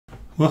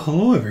Well,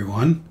 hello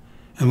everyone,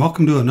 and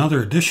welcome to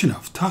another edition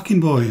of Talking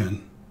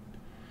Bullion.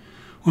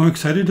 Well, I'm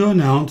excited to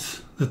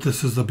announce that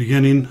this is the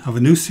beginning of a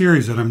new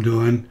series that I'm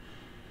doing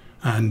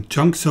on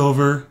junk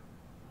silver,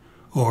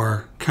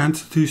 or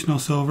constitutional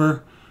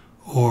silver,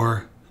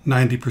 or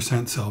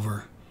 90%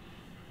 silver.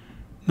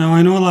 Now,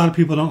 I know a lot of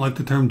people don't like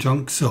the term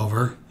junk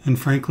silver, and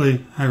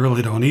frankly, I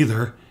really don't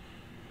either,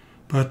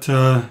 but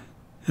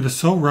it is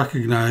so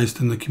recognized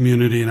in the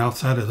community and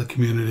outside of the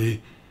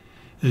community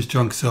as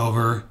junk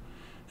silver,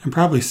 and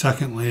probably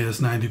secondly as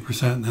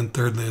 90%, and then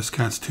thirdly as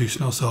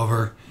constitutional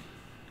silver.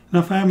 Now,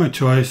 if I have my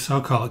choice, I'll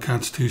call it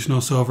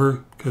constitutional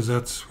silver, because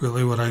that's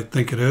really what I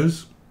think it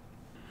is.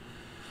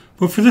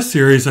 But for this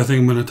series, I think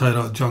I'm going to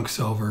title it Junk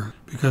Silver,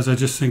 because I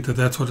just think that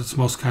that's what it's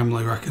most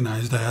commonly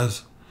recognized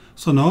as.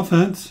 So no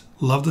offense,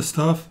 love the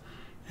stuff,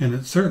 and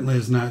it certainly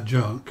is not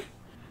junk.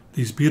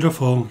 These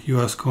beautiful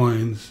US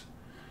coins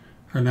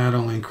are not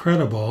only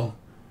incredible,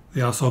 they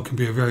also can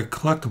be a very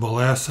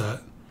collectible asset.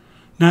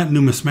 Not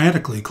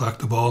numismatically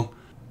collectible,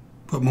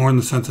 but more in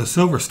the sense of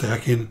silver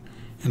stacking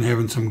and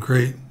having some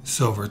great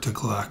silver to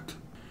collect.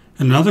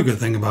 And another good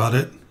thing about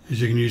it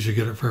is you can usually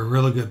get it for a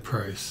really good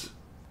price.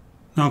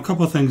 Now, a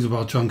couple of things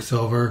about junk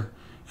silver.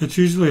 It's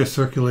usually a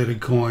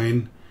circulated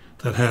coin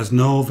that has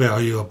no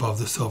value above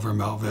the silver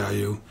melt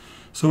value.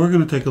 So we're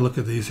going to take a look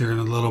at these here in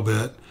a little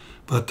bit.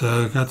 But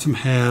got some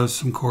halves,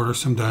 some quarters,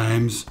 some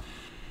dimes,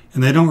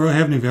 and they don't really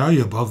have any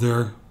value above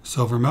their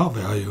silver melt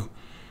value.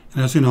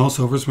 And as you know,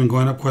 silver's been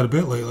going up quite a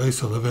bit lately,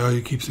 so the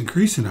value keeps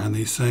increasing on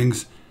these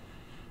things.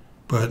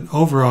 But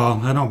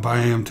overall, I don't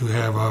buy them to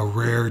have a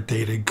rare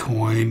dated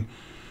coin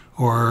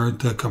or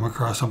to come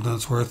across something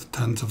that's worth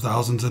tens of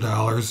thousands of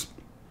dollars.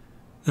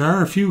 There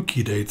are a few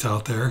key dates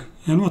out there,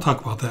 and we'll talk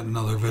about that in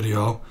another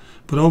video.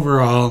 But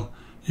overall,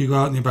 you go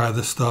out and you buy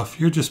this stuff,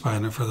 you're just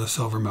buying it for the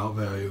silver melt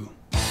value.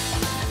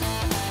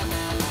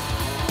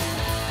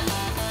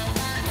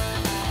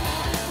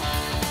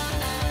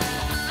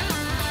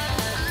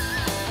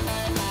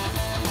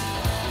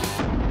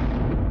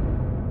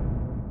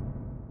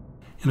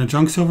 And a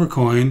junk silver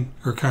coin,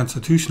 or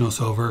constitutional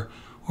silver,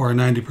 or a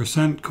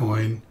 90%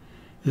 coin,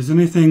 is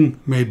anything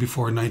made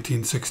before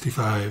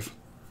 1965.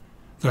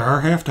 There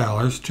are half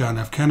dollars, John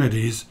F.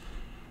 Kennedy's,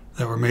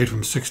 that were made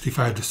from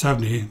 65 to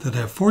 70 that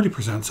have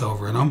 40%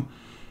 silver in them,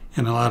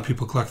 and a lot of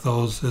people collect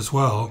those as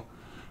well.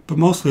 But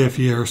mostly if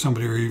you hear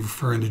somebody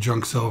referring to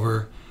junk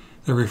silver,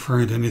 they're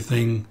referring to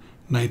anything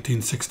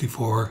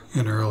 1964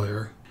 and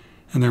earlier.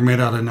 And they're made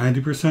out of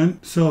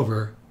 90%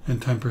 silver and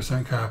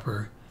 10%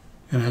 copper.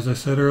 And as I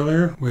said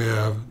earlier, we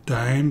have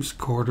dimes,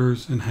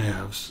 quarters, and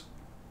halves.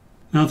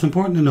 Now, it's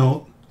important to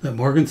note that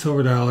Morgan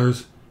silver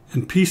dollars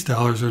and peace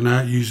dollars are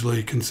not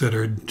usually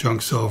considered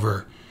junk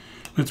silver.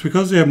 And it's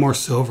because they have more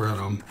silver in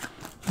them.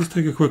 Let's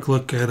take a quick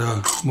look at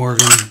a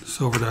Morgan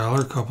silver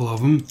dollar, a couple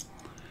of them.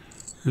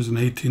 Here's an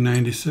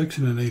 1896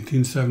 and an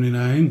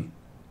 1879.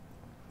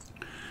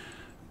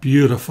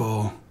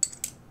 Beautiful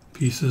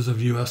pieces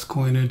of US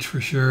coinage for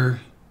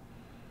sure.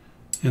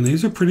 And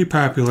these are pretty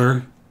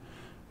popular.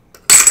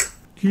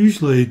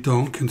 Usually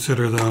don't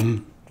consider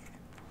them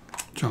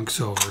junk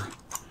silver.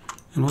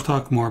 And we'll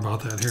talk more about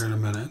that here in a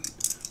minute.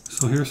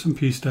 So here's some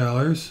peace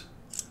dollars.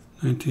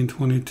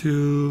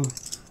 1922,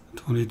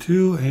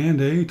 22, and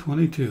a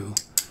 22.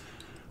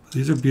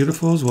 These are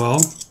beautiful as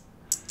well.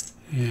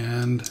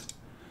 And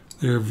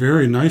they're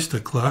very nice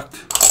to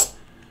collect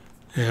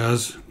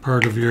as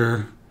part of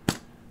your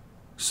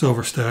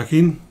silver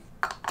stacking.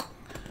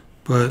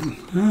 But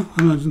I'm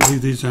going to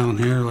leave these down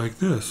here like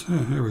this.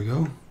 There we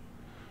go.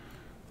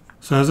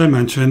 So as I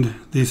mentioned,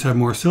 these have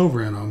more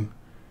silver in them.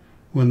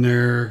 When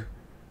they're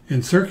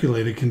in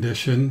circulated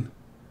condition,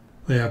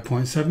 they have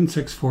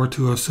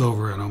 0.7642 of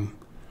silver in them.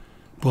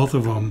 Both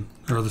of them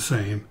are the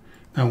same.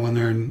 Now when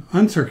they're in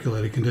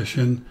uncirculated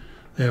condition,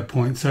 they have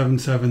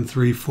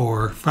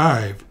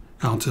 0.77345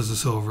 ounces of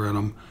silver in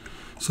them.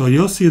 So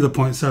you'll see the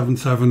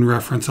 0.77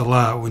 reference a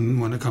lot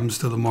when it comes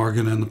to the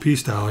Morgan and the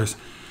peace dollars.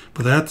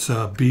 But that's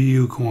a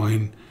BU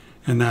coin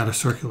and not a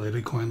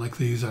circulated coin like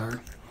these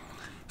are.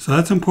 So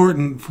that's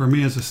important for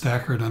me as a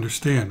stacker to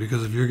understand,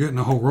 because if you're getting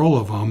a whole roll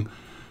of them,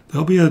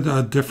 there'll be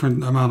a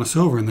different amount of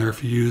silver in there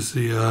if you use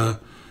the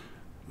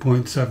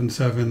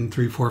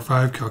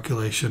 0.77345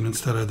 calculation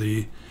instead of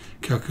the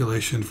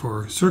calculation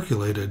for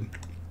circulated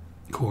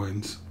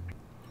coins.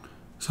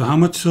 So how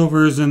much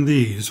silver is in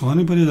these? Well,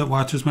 anybody that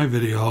watches my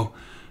video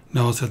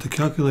knows that the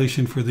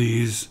calculation for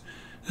these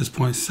is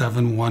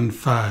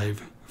 0.715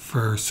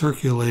 for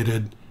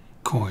circulated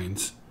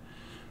coins.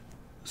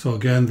 So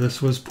again,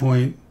 this was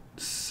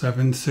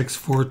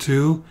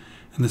 0.7642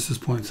 and this is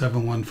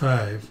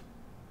 0.715.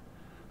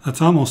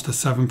 That's almost a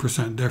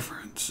 7%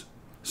 difference.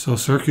 So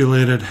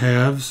circulated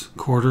halves,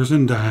 quarters,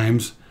 and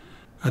dimes,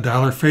 a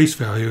dollar face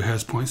value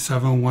has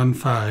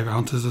 0.715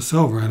 ounces of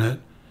silver in it,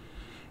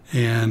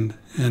 and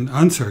an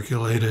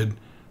uncirculated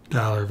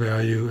dollar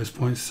value is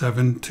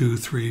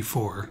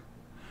 0.7234.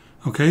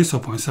 Okay, so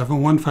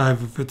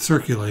 0.715 if it's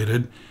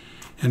circulated,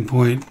 and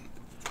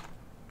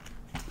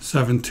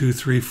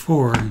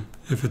 0.7234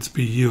 if it's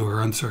BU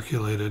or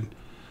uncirculated.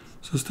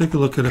 So let's take a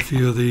look at a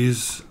few of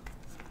these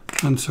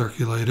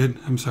uncirculated.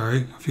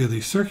 A few of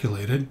these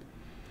circulated.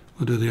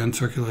 We'll do the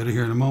uncirculated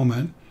here in a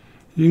moment.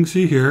 You can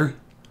see here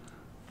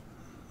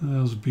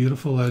those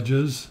beautiful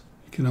edges.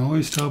 You can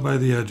always tell by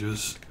the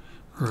edges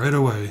right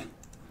away.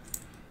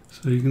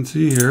 So you can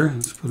see here,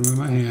 let's put them in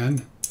my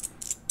hand.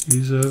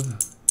 These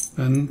have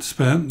been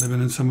spent. They've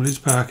been in somebody's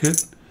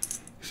pocket.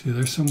 You see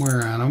there's some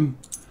wear on them,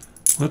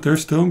 but they're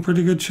still in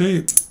pretty good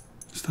shape.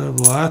 Still have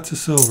lots of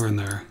silver in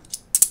there.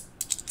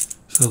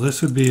 So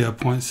this would be a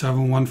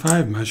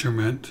 0.715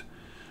 measurement.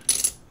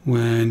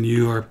 When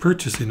you are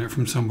purchasing it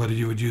from somebody,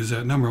 you would use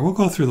that number. We'll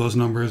go through those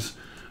numbers.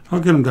 I'll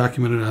get them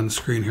documented on the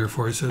screen here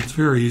for you, so it's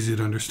very easy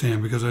to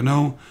understand, because I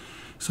know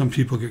some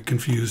people get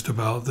confused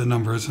about the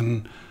numbers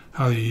and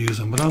how you use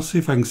them, but I'll see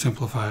if I can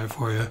simplify it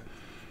for you.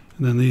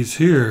 And then these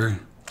here,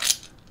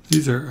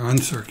 these are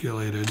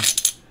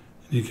uncirculated.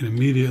 You can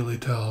immediately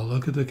tell.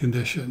 Look at the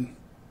condition.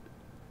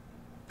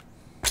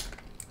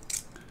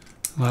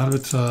 A lot of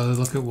it's,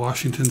 look at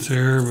Washington's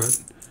hair,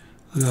 but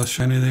look how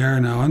shiny they are.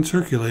 Now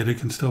uncirculated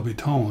can still be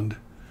toned.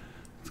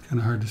 It's kind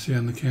of hard to see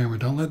on the camera.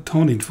 Don't let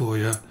toning fool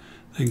you.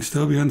 They can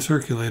still be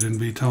uncirculated and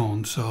be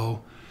toned.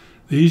 So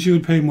these you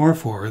would pay more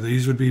for.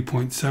 These would be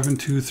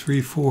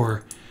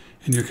 0.7234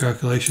 in your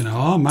calculation. Now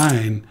all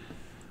mine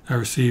I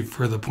received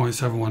for the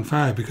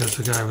 0.715 because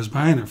the guy I was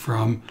buying it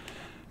from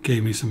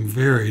gave me some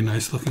very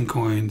nice looking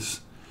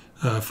coins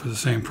for the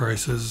same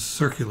price as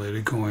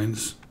circulated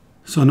coins.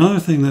 So another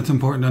thing that's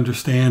important to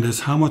understand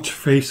is how much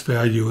face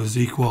value is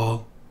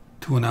equal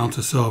to an ounce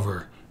of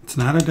silver. It's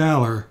not a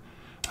dollar.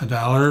 A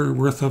dollar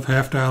worth of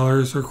half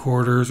dollars or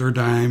quarters or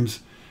dimes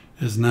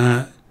is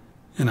not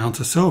an ounce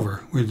of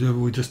silver.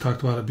 We just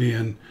talked about it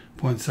being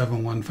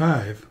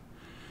 0.715.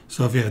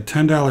 So if you had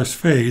 $10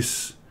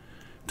 face,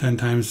 10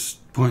 times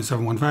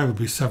 0.715 would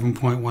be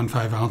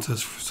 7.15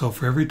 ounces. So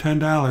for every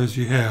 $10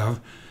 you have,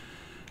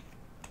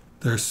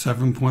 there's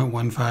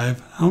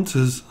 7.15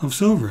 ounces of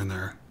silver in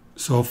there.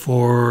 So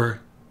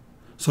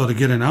to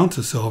get an ounce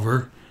of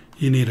silver,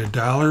 you need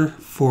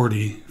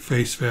 $1.40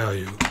 face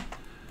value.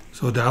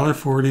 So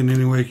 $1.40 in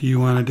any way you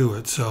want to do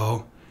it.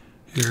 So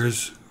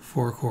here's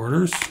 4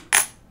 quarters.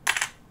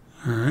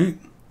 All right.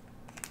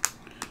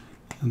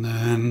 And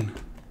then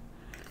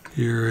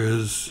here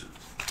is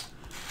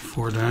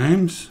 4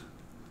 dimes.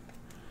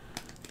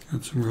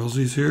 Got some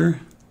realsies here.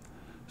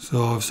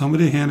 So if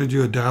somebody handed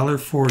you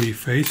 $1.40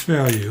 face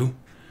value,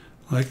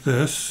 like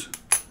this,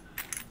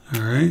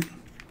 all right,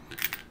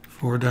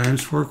 4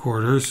 dimes, 4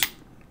 quarters,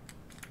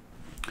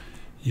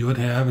 you would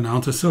have an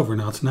ounce of silver.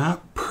 Now it's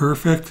not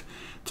perfect.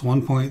 It's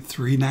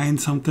 1.39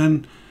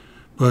 something,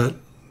 but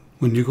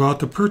when you go out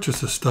to purchase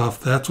the stuff,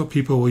 that's what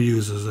people will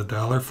use as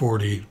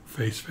 $1.40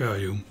 face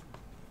value.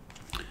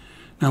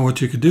 Now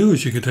what you could do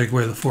is you could take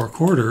away the 4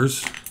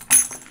 quarters.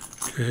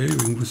 Okay,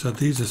 we can set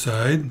these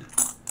aside,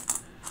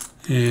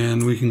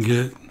 and we can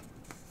get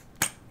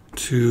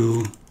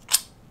to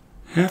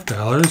half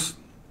dollars,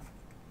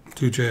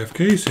 2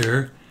 JFKs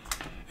here,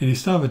 and you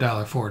still have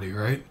 $1.40,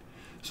 right?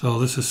 So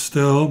this is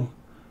still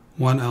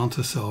 1 ounce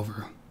of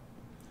silver.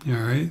 All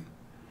right,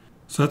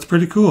 so that's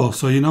pretty cool.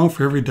 So you know,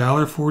 for every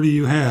 $1.40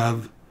 you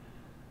have,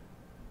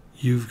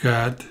 you've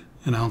got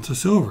an ounce of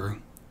silver.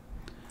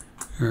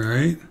 All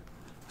right,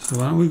 so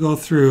why don't we go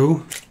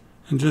through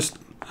and just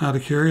out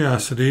of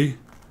curiosity,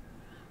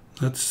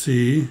 let's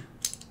see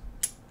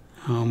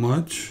how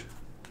much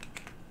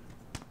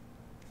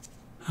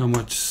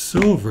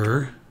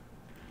silver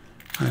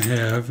I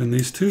have in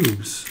these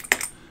tubes.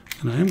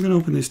 And I am going to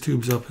open these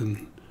tubes up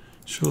and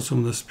show some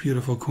of this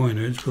beautiful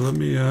coinage, but let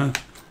me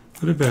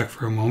put it back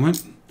for a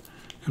moment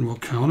and we'll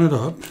count it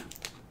up,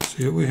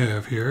 see what we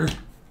have here.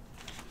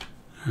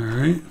 All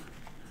right,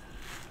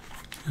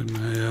 got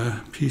my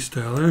piece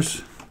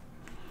dollars,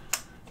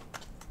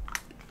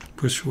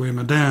 push away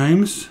my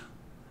dimes.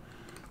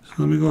 So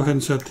let me go ahead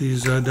and set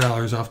these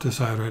dollars off to the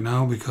side right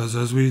now, because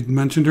as we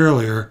mentioned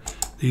earlier,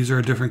 these are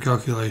a different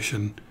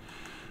calculation,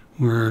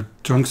 where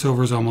junk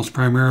silver is almost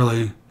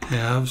primarily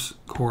halves,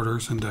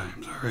 quarters, and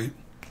dimes. All right,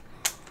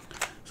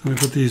 so let me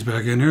put these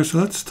back in here. So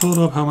let's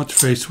total up how much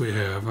face we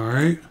have. All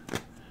right,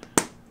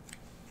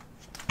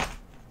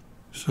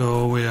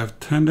 so we have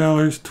 $10,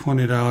 $20,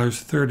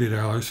 $30,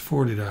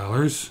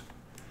 $40,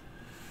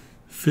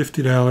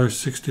 $50,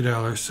 $60,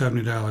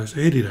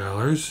 $70,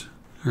 $80.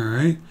 All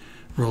right,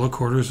 roll of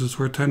quarters is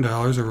worth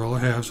 $10. A roll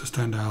of halves is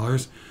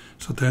 $10.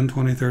 So 10,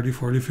 20, 30,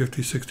 40,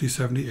 50, 60,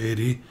 70,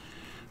 80.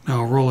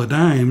 Now a roll of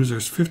dimes,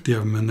 there's 50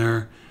 of them in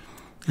there,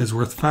 is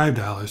worth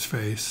 $5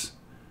 face.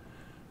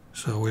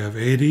 So we have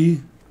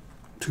 80.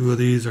 2 of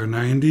these are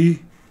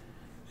 90,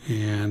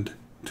 and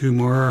 2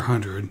 more are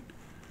 100.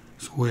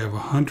 So we have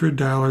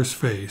 $100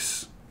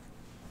 face.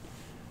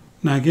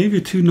 Now I gave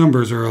you 2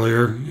 numbers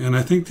earlier, and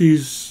I think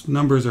these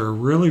numbers are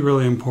really,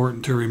 really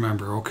important to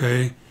remember,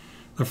 okay?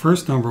 The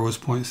first number was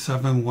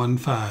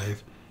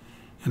 0.715,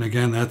 and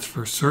again, that's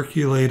for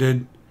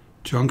circulated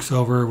junk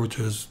silver, which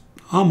is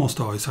almost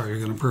always how you're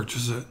going to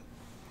purchase it.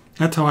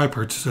 That's how I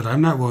purchase it.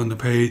 I'm not willing to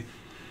pay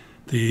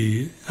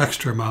the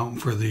extra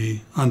amount for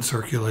the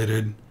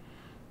uncirculated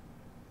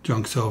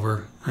junk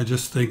silver. I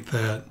just think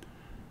that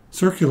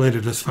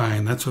circulated is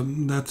fine. That's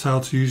how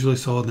it's usually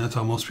sold, and that's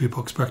how most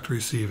people expect to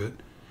receive it.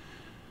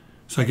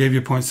 So I gave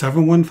you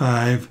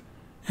 0.715,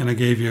 and I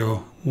gave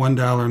you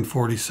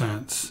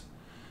 $1.40,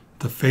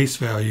 the face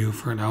value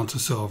for an ounce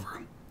of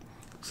silver.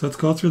 So let's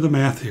go through the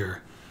math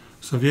here.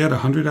 So if you had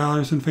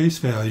 $100 in face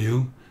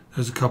value,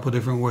 there's a couple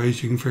different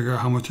ways you can figure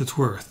out how much it's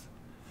worth.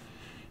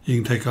 You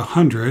can take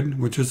 100,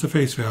 which is the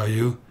face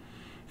value,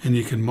 and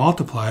you can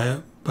multiply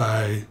it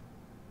by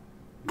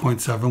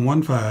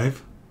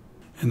 0.715,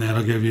 and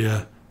that'll give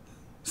you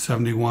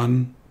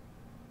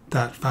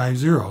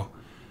 71.50.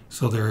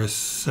 So there is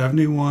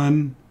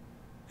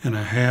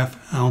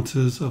 71.5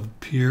 ounces of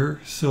pure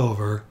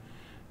silver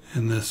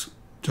in this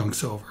junk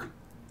silver.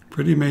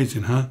 Pretty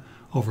amazing, huh?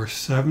 Over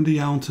 70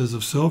 ounces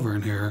of silver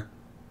in here.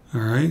 All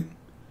right.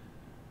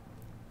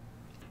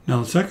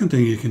 Now the second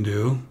thing you can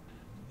do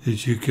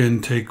is you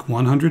can take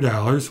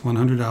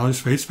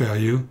 $100 face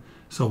value,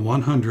 so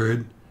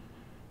 100,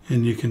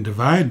 and you can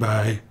divide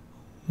by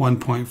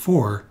 1.4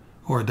 or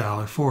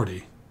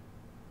 $1.40.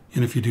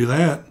 And if you do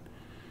that,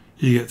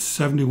 you get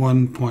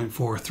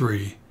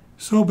 71.43.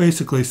 So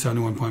basically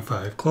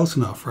 71.5, close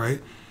enough,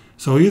 right?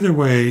 So either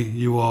way,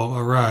 you will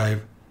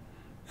arrive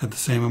at the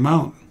same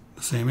amount,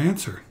 the same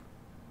answer.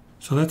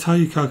 So that's how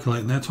you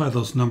calculate, and that's why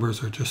those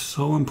numbers are just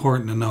so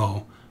important to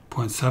know.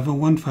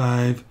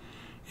 0.715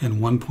 and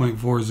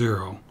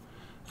 1.40.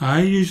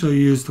 I usually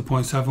use the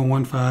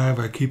 0.715.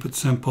 I keep it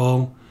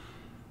simple.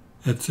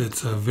 It's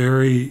a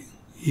very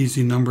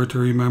easy number to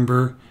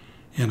remember,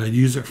 and I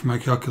use it for my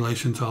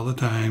calculations all the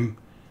time.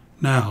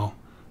 Now,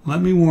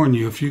 let me warn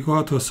you, if you go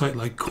out to a site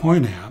like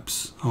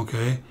CoinApps,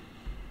 okay,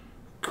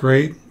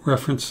 great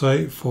reference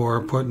site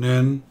for putting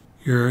in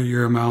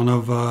your amount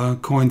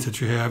of coins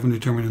that you have and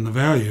determining the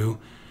value,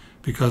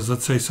 because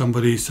let's say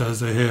somebody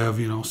says they have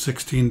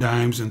 16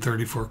 dimes and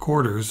 34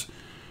 quarters.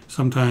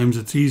 Sometimes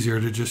it's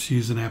easier to just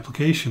use an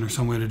application or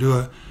some way to do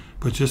it,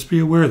 but just be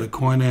aware that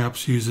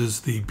CoinApps uses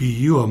the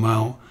BU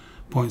amount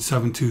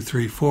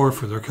 0.7234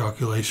 for their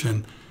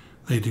calculation.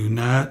 They do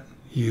not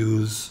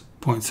use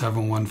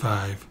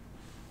 0.715.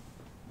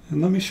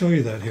 And let me show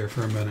you that here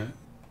for a minute.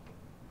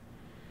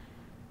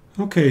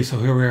 Okay, so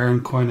here we are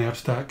on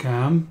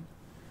coinapps.com.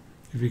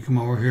 If you come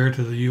over here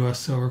to the US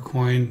Silver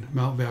Coin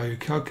Melt Value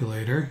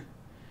Calculator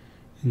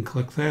and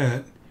click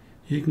that,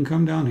 you can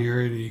come down here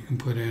and you can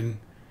put in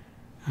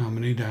how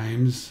many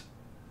dimes,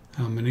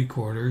 how many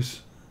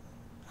quarters,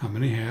 how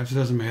many halves, it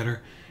doesn't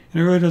matter.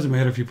 And it really doesn't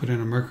matter if you put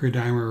in a Mercury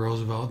dime or a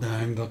Roosevelt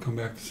dime, they'll come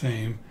back the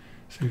same.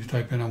 So if you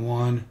type in a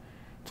 1,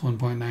 it's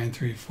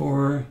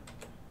 1.934.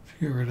 If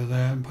you get rid of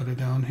that and put it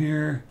down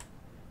here,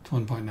 it's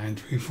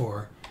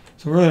 1.934.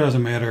 So it really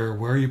doesn't matter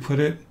where you put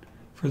it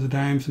for the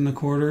dimes and the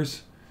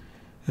quarters,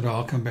 it'll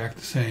all come back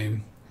the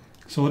same.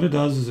 So what it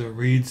does is it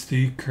reads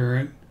the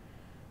current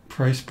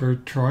price per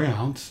troy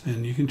ounce,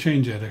 and you can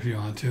change that if you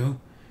want to,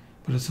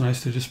 but it's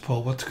nice to just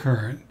pull what's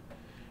current.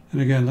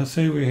 And again, let's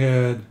say we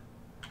had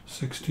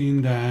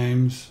 16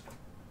 dimes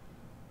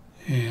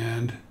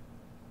and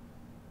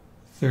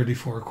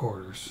 34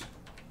 quarters.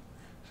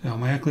 So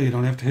automatically you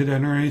don't have to hit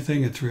enter or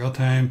anything, it's real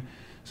time.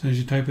 As soon as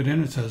you type it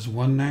in, it says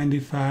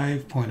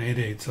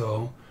 195.88.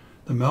 So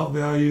the melt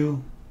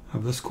value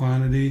of this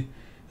quantity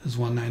is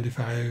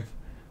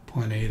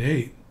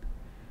 195.88.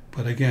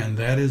 But again,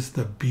 that is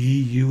the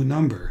BU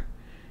number.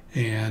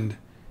 And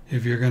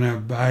if you're going to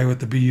buy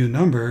with the BU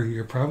number,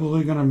 you're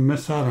probably going to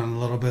miss out on a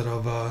little bit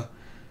of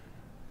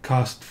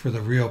cost for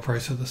the real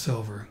price of the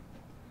silver.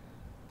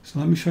 So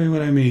let me show you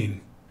what I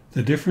mean.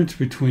 The difference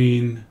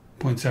between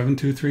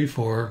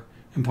 0.7234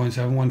 and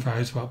 0.715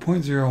 is about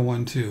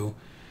 0.012.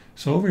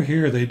 So over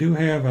here, they do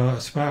have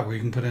a spot where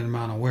you can put in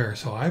amount of wear.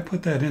 So I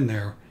put that in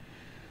there.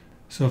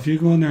 So if you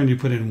go in there and you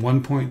put in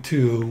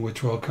 1.2,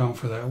 which will account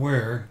for that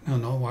wear.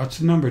 No, watch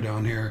the number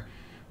down here,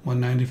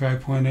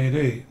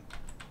 195.88.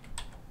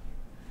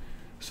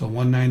 So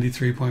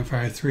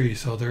 193.53.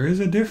 So there is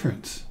a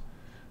difference.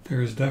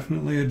 There is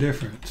definitely a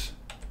difference.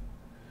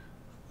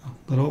 A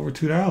little over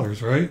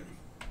 $2, right?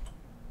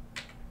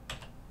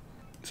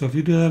 So if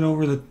you do that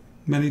over the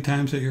many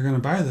times that you're going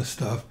to buy this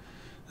stuff,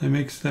 that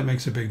makes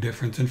a big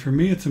difference. And for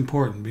me, it's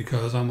important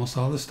because almost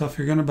all the stuff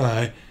you're going to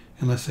buy,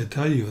 unless they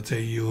tell you it's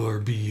AU or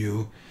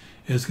BU,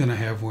 is going to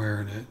have wear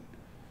in it.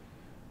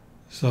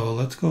 So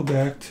let's go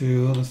back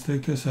to, let's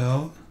take this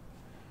out,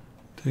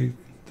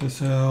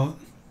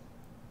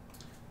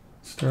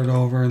 start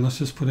over, and let's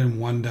just put in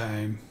 1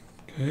 dime.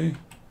 Okay,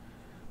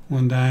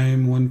 1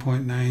 dime,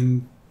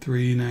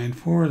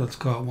 1.9394. Let's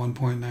call it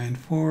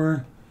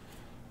 1.94.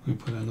 We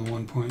put in the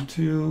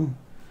 1.2,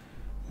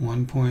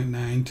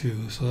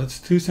 1.92. So that's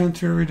 2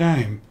 cents for every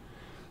dime.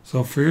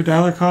 So for your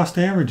dollar cost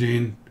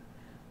averaging,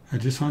 I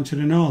just want you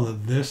to know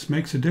that this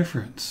makes a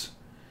difference.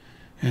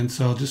 And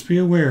so just be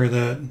aware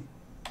that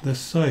this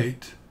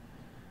site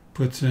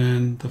puts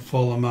in the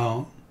full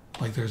amount,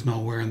 like there's no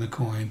wear in the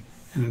coin.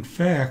 And in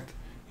fact,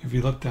 if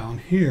you look down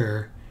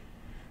here,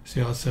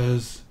 see how it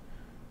says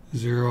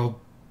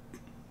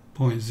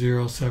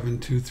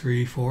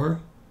 0.07234,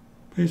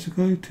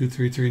 basically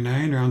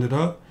 2339 rounded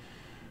up.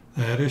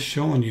 that is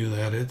showing you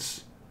that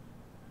it's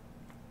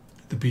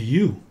the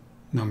BU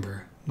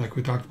number, like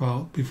we talked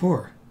about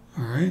before.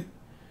 All right.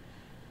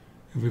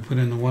 If we put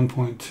in the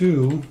 1.2,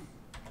 you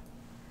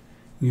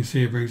can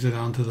see it brings it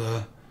down to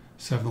the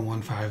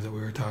 715 that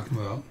we were talking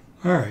about.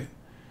 All right.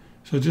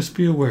 So just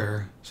be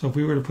aware. So if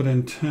we were to put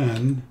in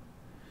 10,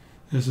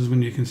 this is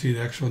when you can see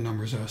the actual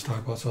numbers I was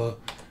talking about. So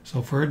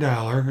for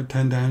 $1,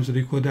 10 times would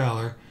equal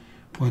 $1,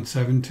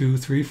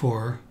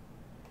 0.7234,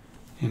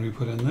 and we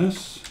put in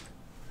this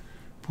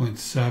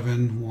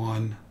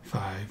 0.715.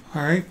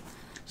 All right.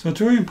 So it's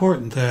very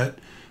important that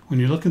when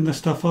you're looking this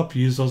stuff up,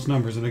 you use those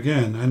numbers. And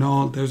again, I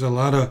know there's a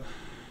lot of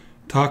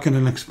talking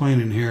and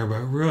explaining here, but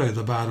really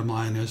the bottom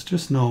line is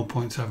just know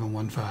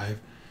 0.715.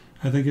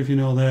 I think if you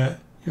know that,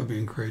 you'll be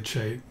in great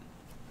shape.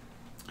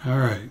 All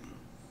right.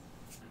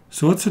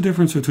 So what's the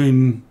difference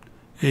between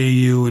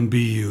AU and BU?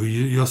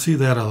 You'll see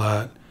that a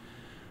lot.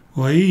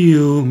 Well,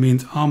 AU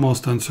means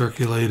almost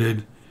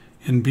uncirculated,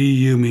 and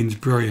BU means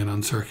brilliant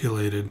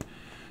uncirculated.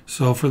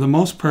 So for the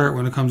most part,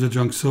 when it comes to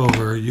junk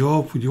silver, you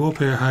will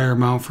pay a higher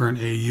amount for an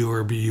AU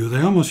or BU.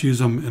 They almost use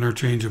them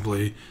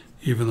interchangeably,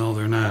 even though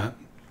they're not.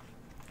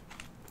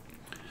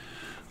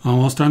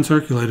 Almost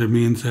uncirculated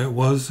means it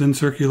was in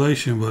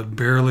circulation, but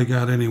barely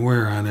got any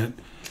wear on it.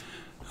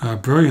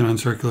 Brilliant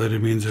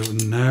uncirculated means it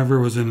never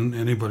was in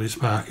anybody's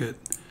pocket.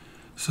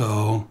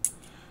 So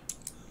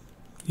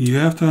you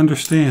have to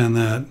understand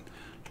that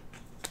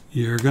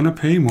you're going to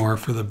pay more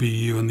for the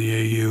BU and the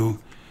AU,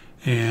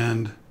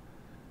 and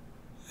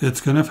it's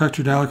going to affect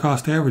your dollar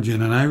cost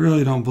averaging. And I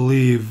really don't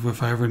believe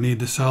if I ever need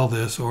to sell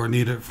this or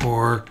need it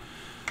for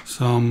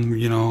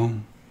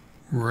some,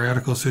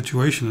 radical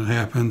situation that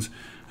happens,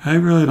 I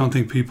really don't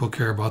think people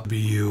care about the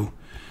BU.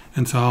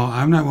 And so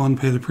I'm not willing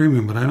to pay the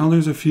premium, but I know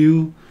there's a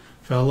few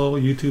fellow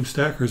YouTube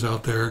stackers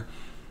out there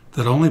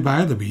that only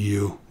buy the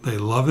BU. They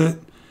love it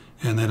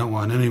and they don't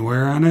want any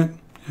wear on it,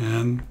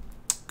 and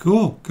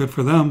cool, good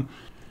for them.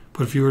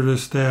 But if you were to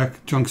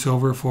stack junk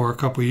silver for a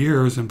couple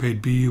years and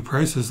paid BU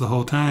prices the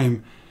whole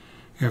time,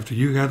 after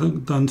you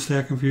got done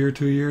stacking for your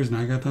 2 years and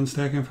I got done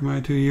stacking for my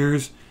 2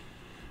 years,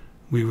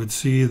 we would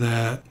see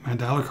that my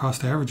dollar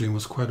cost averaging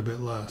was quite a bit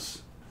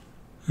less.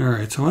 All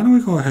right, so why don't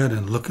we go ahead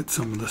and look at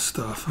some of this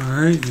stuff.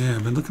 All right, yeah,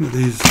 I've been looking at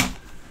these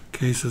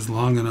cases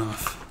long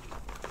enough.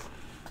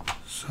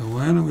 So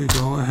why don't we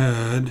go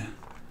ahead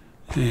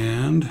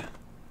and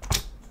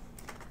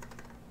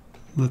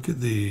look at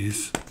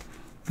these.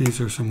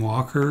 These are some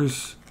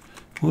walkers.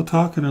 We'll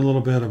talk in a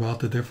little bit about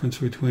the difference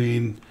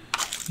between,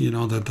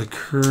 the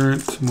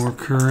current, more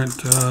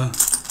current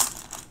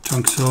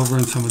junk silver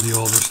and some of the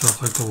older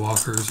stuff like the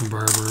walkers and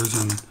barbers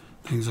and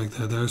things like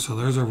that there. So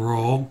there's a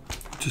roll,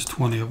 just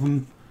 20 of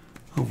them,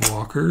 of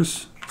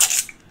walkers.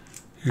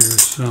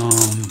 Here's some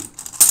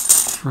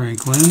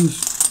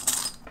Franklins.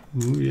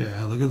 Ooh,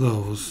 yeah, look at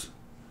those.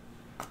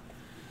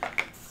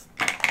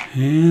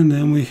 And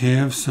then we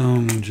have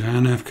some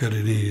John F.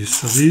 Kennedys.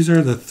 So these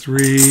are the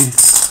three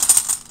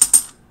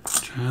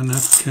John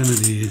F.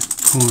 Kennedy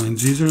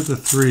coins. These are the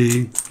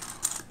three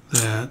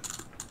that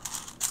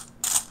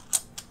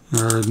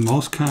are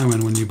most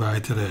common when you buy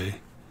today.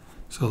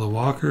 So the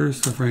Walkers,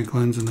 the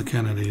Franklins, and the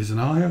Kennedys.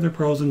 And I'll have their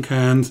pros and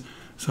cons.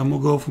 Some will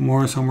go for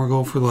more, some will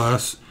go for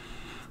less.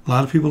 A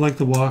lot of people like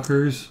the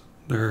Walkers.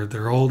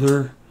 They're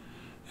older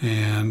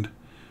and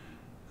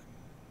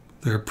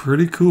they're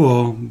pretty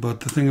cool,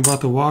 but the thing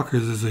about the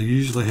Walkers is they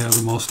usually have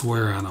the most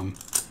wear on them.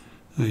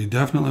 So you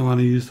definitely want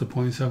to use the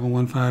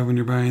 0.715 when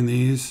you're buying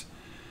these.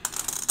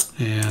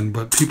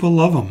 But people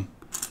love them.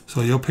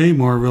 So you'll pay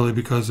more really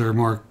because they're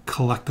more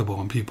collectible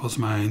in people's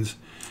minds.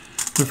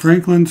 The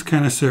Franklins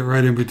kind of sit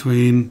right in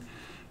between.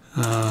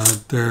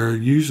 They're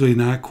usually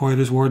not quite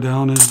as wore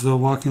down as the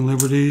Walking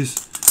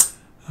Liberties.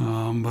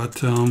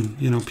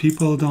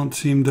 People don't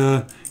seem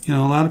to, a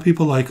lot of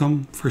people like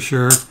them for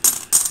sure,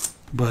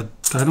 but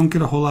I don't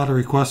get a whole lot of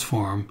requests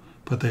for them.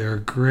 But they are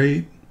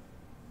great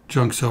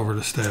junk silver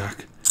to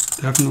stack.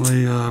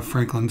 Definitely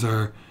Franklins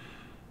are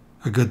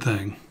a good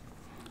thing.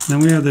 Then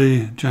we have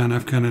the John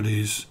F.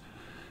 Kennedys,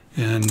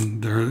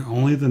 and they're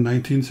only the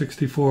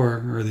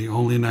 1964 or the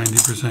only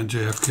 90%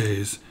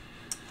 JFKs.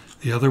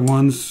 The other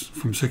ones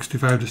from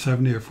 65 to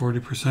 70 are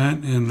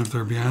 40%, and if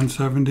they're beyond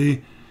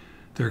 70,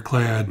 they're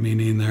clad,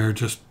 meaning they're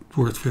just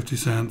worth 50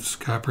 cents,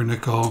 copper,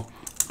 nickel,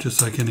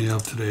 just like any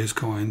of today's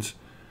coins.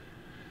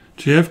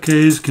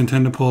 JFKs can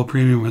tend to pull a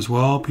premium as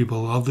well.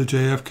 People love the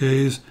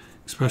JFKs,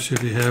 especially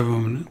if you have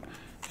them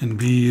in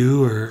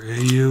BU or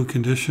AU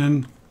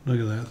condition.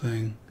 Look at that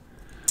thing.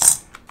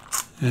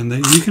 And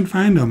you can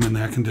find them in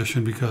that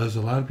condition because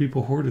a lot of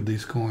people hoarded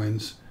these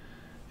coins.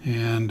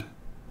 And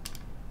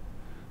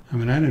I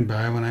didn't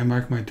buy when I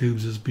marked my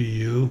tubes as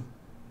BU.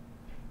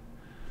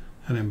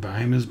 I didn't buy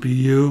them as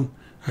BU.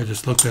 I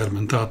just looked at them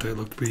and thought they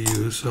looked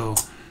BU. So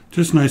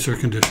just nicer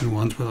condition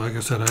ones. But like I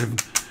said, I've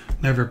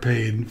never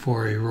paid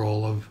for a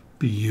roll of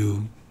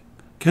BU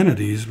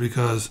Kennedys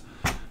because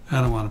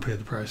I don't want to pay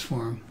the price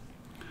for them.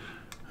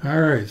 All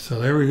right, so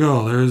there we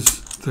go. There's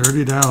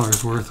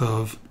 $30 worth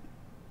of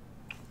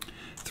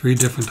 3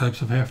 different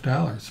types of half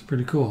dollars.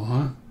 Pretty cool,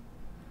 huh?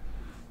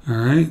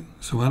 Alright,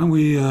 so why don't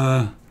we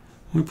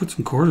put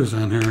some quarters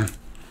on here.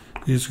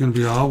 These are going to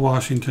be all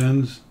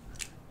Washingtons.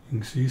 You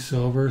can see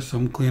silver,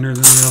 some cleaner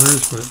than the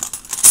others, but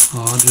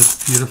all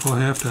just beautiful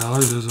half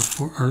dollars. There's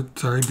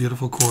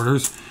beautiful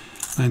quarters.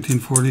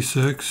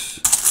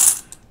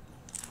 1946,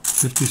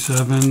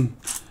 57,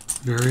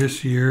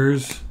 various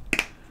years.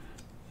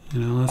 You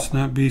know, let's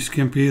not be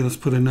skimpy. Let's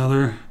put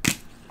another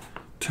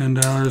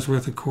 $10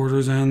 worth of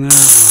quarters on there.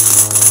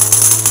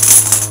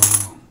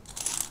 Oh,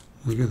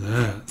 look at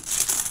that.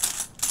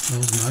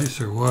 Smells nice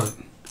or what?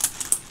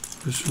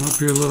 Push them up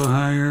here a little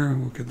higher.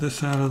 We'll get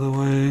this out of the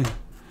way.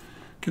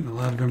 Getting a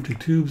lot of empty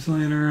tubes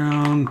laying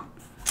around.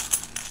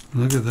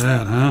 Look at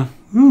that, huh?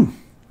 Woo!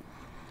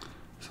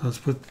 So let's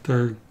put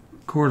our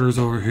quarters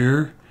over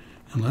here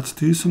and let's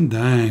do some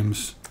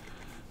dimes.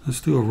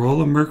 Let's do a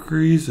roll of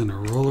Mercuries and a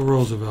roll of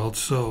Roosevelts.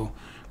 So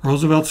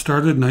Roosevelt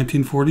started in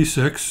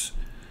 1946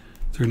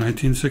 through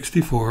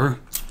 1964.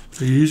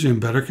 They're usually in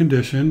better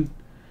condition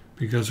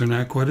because they're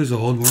not quite as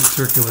old, weren't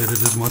circulated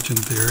as much in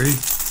theory.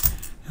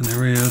 And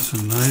there we have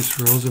some nice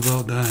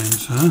Roosevelt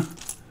dimes, huh?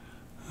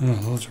 Oh,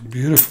 those are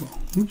beautiful.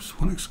 Oops,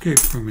 one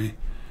escaped from me.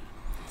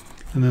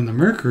 And then the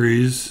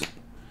Mercuries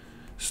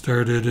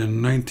started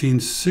in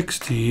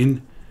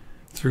 1916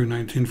 through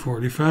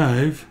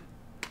 1945.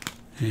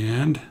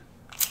 And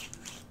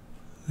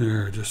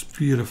they're just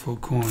beautiful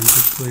coins.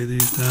 Let's lay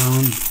these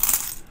down.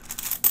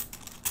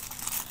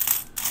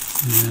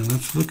 And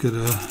let's look at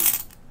a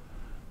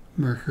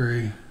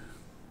Mercury.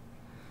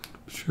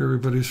 I'm sure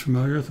everybody's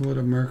familiar with what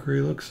a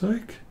Mercury looks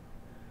like,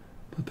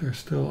 but they're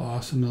still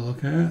awesome to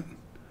look at.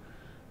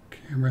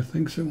 Camera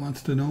thinks it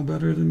wants to know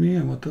better than me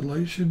on what the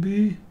light should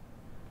be.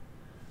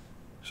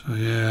 So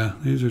yeah,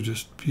 these are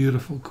just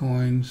beautiful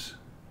coins.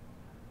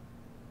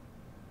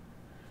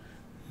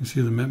 You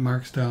see the mint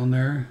marks down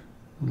there,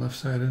 the left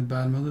side and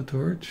bottom of the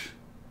torch.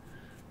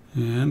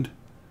 And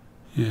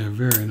yeah,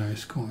 very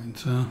nice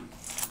coins, huh?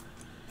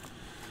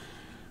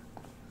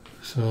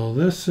 So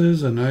this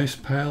is a nice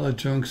pile of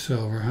junk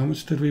silver. How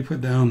much did we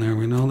put down there?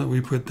 We know that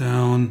we put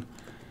down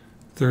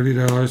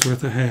 $30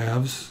 worth of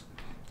halves,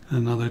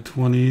 another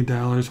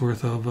 $20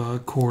 worth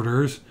of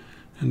quarters,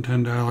 and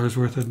 $10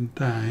 worth of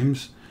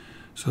dimes.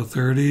 So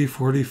 $30,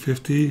 $40,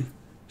 $50,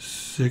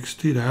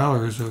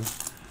 $60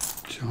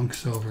 of junk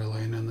silver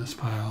laying in this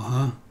pile,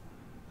 huh?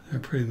 They're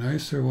pretty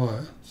nice or what?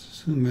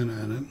 Let's zoom in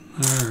on it.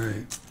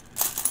 Alright.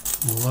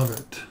 Love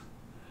it.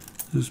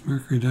 This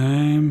Mercury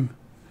dime.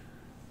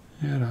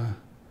 Had a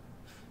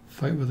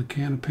fight with a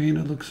can of paint,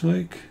 it looks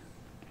like.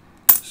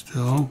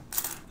 Still,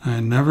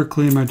 I never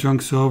clean my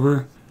junk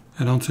silver.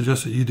 I don't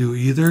suggest that you do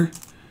either.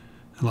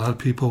 A lot of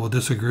people will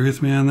disagree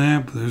with me on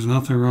that, but there's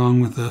nothing wrong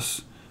with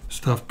this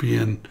stuff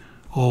being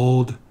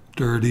old,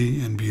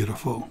 dirty, and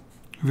beautiful.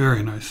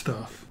 Very nice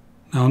stuff.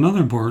 Now,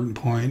 another important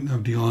point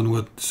of dealing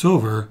with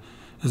silver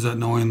is that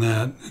knowing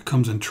that it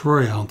comes in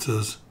troy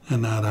ounces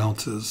and not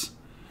ounces.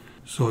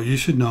 So what you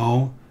should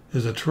know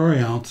is a troy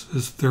ounce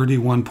is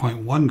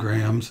 31.1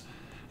 grams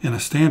and a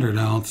standard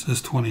ounce is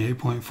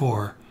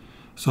 28.4.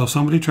 So if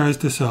somebody tries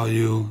to sell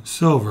you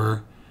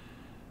silver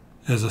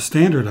as a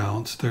standard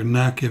ounce, they're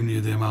not giving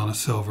you the amount of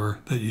silver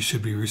that you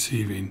should be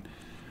receiving.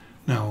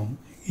 Now,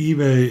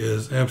 eBay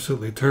is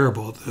absolutely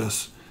terrible at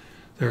this.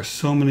 There are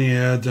so many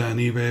ads on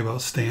eBay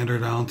about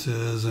standard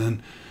ounces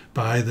and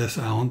buy this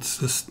ounce,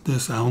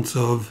 this ounce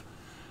of,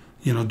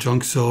 you know,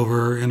 junk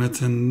silver, and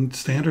it's in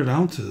standard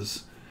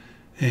ounces.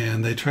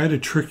 And they try to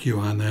trick you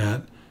on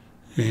that,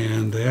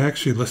 and they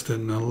actually list it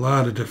in a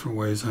lot of different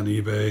ways on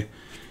eBay.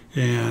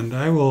 And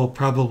I will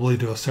probably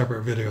do a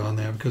separate video on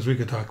that because we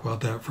could talk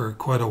about that for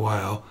quite a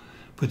while.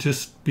 But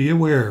just be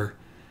aware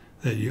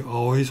that you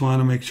always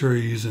want to make sure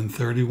you're using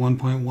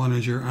 31.1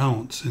 as your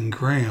ounce in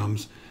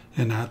grams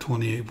and not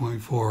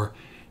 28.4.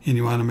 And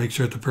you want to make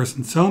sure that the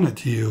person selling it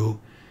to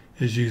you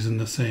is using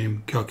the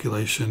same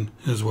calculation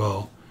as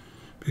well,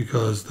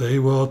 because they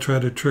will try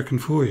to trick and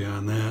fool you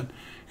on that.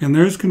 And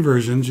there's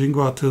conversions. You can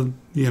go out to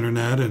the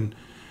internet and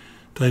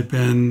type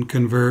in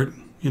convert,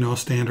 you know,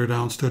 standard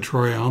ounce to a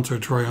troy ounce or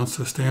troy ounce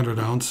to a standard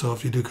ounce. So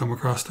if you do come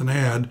across an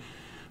ad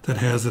that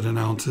has it in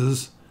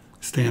ounces,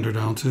 standard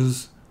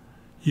ounces,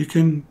 you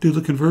can do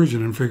the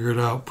conversion and figure it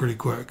out pretty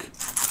quick.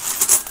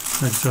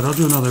 Like I said, I'll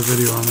do another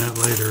video on that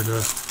later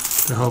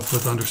to help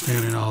with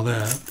understanding all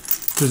that.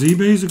 Because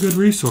eBay is a good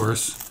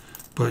resource,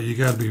 but you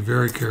got to be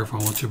very careful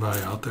on what you buy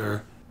out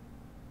there.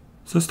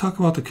 So let's talk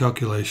about the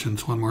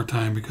calculations one more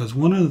time, because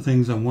one of the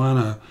things I want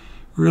to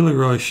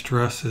really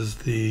stress is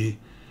the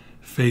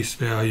face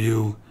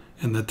value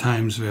and the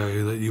times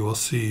value that you will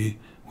see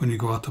when you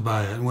go out to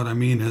buy it. And what I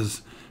mean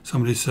is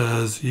somebody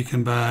says you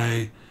can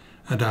buy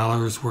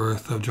 $1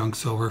 worth of junk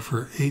silver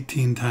for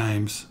 18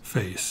 times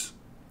face.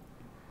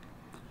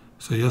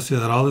 So you'll see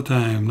that all the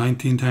time,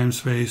 19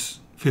 times face,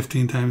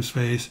 15 times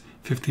face,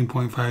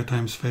 15.5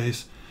 times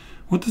face.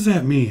 What does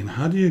that mean?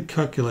 How do you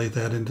calculate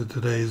that into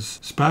today's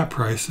spot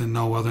price and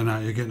know whether or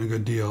not you're getting a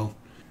good deal?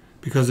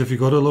 Because if you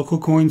go to a local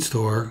coin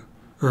store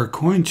or a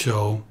coin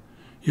show,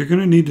 you're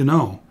going to need to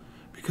know,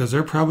 because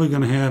they're probably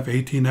going to have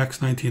 18x,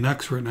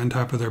 19x written on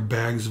top of their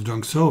bags of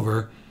junk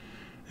silver.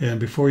 And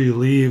before you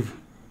leave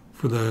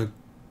for the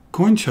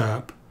coin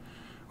shop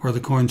or the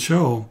coin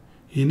show,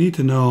 you need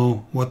to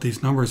know what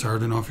these numbers are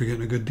to know if you're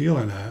getting a good deal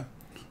or not.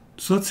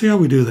 So let's see how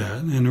we do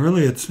that. And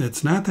really,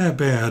 it's not that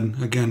bad.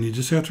 Again, you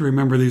just have to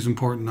remember these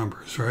important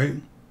numbers, right?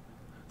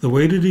 The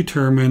way to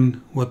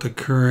determine what the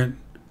current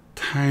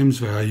times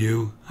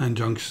value on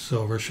junk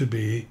silver should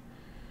be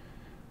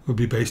would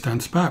be based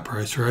on spot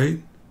price,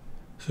 right?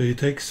 So you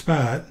take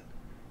spot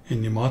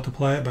and you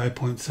multiply it by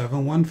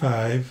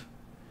 0.715,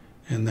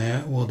 and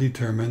that will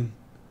determine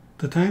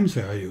the times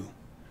value.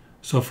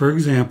 So for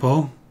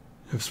example,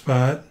 if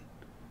spot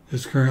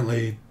is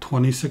currently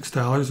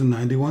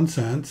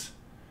 $26.91,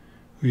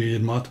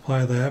 we'd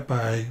multiply that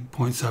by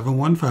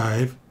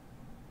 0.715,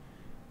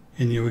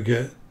 and you would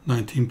get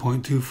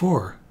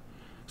 19.24.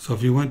 So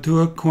if you went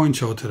to a coin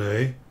show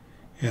today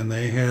and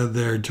they had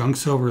their junk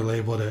silver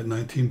labeled at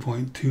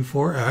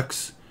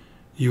 19.24x,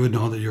 you would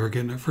know that you were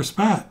getting it for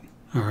spot.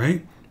 All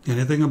right.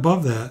 Anything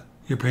above that,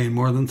 you're paying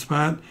more than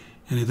spot.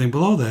 Anything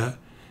below that,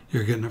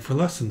 you're getting it for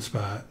less than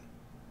spot.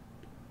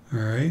 All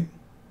right.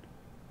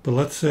 But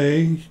let's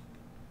say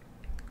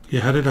you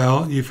had it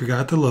out, you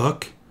forgot to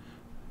look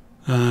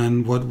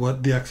on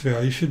what the X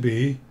value should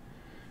be.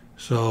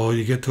 So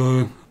you get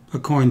to a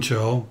coin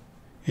show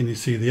and you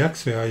see the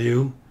X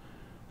value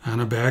on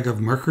a bag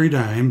of Mercury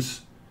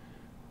dimes.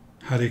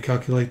 How do you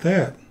calculate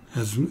that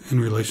as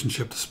in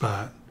relationship to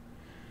spot?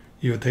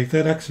 You would take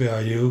that X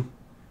value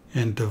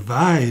and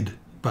divide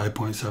by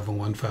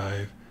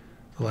 0.715.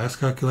 The last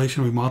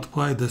calculation we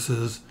multiplied, this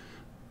is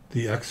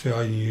the X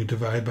value you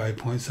divide by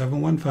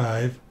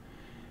 0.715,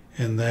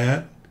 and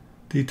that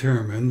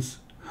determines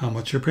how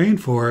much you're paying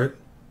for it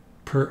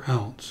per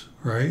ounce,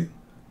 right?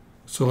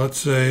 So let's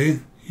say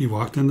you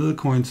walked into the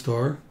coin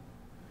store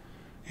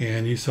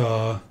and you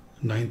saw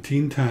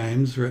 19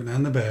 times written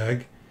on the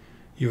bag.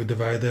 You would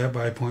divide that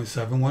by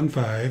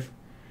 0.715.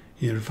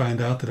 You would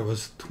find out that it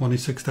was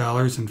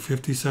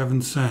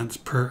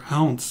 $26.57 per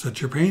ounce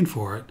that you're paying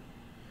for it.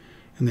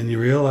 And then you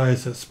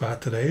realize that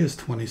spot today is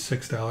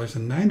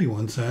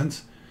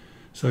 $26.91.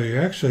 So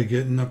you're actually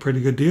getting a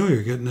pretty good deal.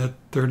 You're getting it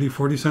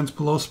 30-40 cents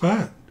below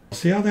spot.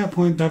 See how that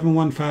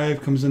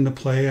 0.715 comes into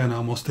play on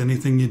almost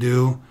anything you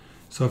do?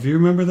 So if you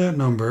remember that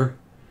number,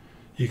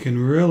 you can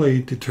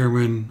really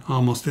determine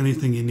almost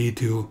anything you need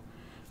to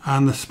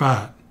on the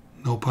spot.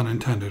 No pun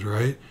intended,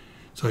 right?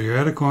 So you're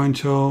at a coin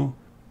show,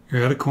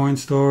 you're at a coin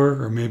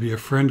store, or maybe a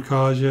friend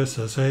calls you,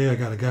 says, hey, I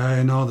got a guy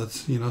I know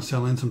that's,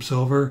 selling some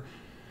silver.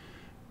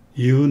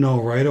 You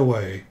know right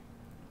away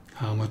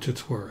how much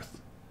it's worth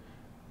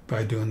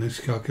by doing these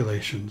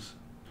calculations.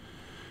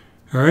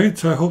 All right,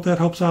 so I hope that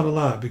helps out a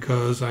lot,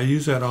 because I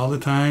use that all the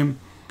time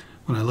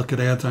when I look at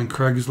ads on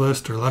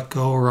Craigslist or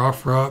Letgo or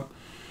OfferUp.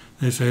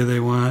 They say they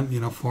want,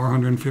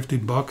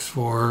 $450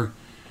 for,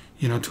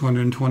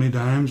 220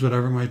 dimes,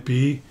 whatever it might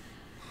be.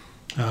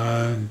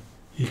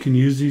 You can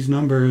use these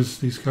numbers,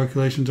 these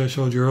calculations I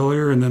showed you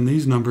earlier, and then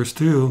these numbers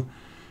too,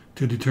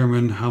 to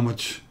determine how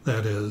much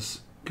that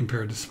is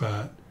compared to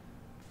spot.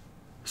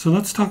 So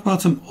let's talk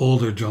about some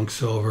older junk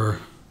silver.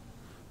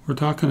 We're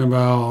talking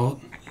about,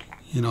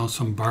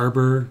 some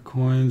barber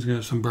coins. We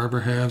got some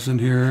barber halves in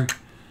here.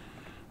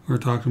 We're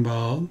talking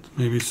about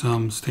maybe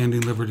some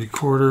Standing Liberty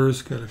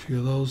quarters. Got a few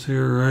of those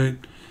here, right?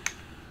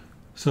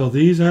 So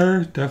these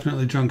are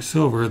definitely junk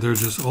silver. They're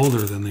just older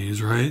than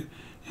these, right?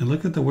 And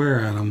look at the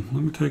wear on them.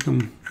 Let me take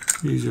them,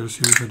 easier to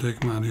see if I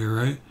take them out here,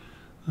 right?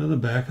 Look at the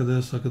back of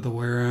this. Look at the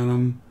wear on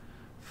them.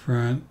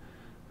 Front.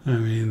 I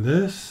mean,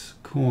 this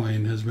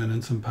coin has been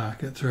in some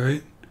pockets,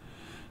 right?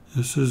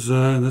 This is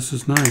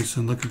nice.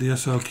 And look at the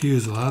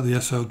SLQs. A lot of the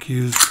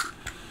SLQs,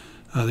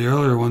 the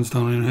earlier ones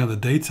don't even have the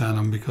dates on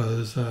them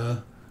because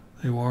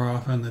they wore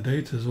off on the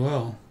dates as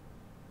well.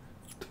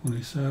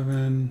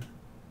 27.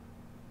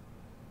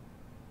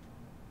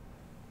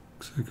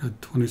 Looks like a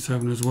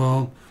 27 as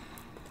well.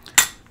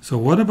 So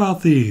what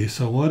about these?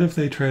 So what if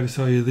they try to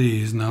sell you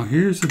these? Now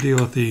here's the deal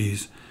with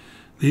these.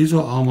 These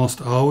will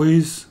almost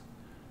always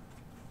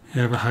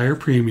have a higher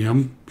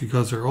premium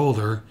because they're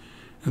older,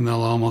 and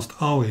they'll almost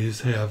always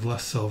have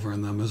less silver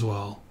in them as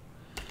well.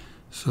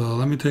 So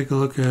let me take a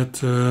look at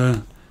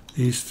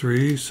these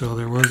three. So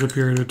there was a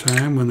period of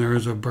time when there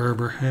was a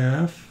barber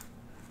half.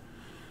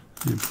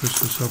 Let me push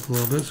this up a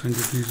little bit so I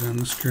can get these on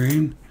the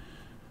screen.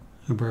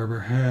 A barber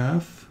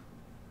half.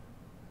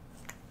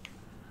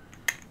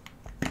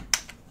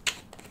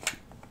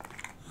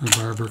 A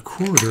barber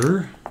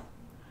quarter,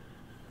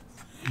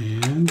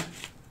 and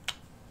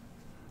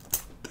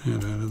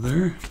that out of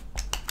there,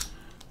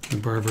 the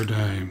barber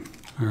dime.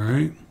 All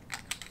right,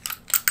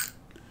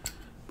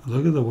 but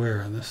look at the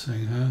wear on this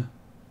thing, huh?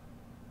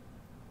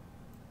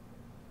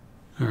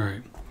 All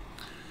right,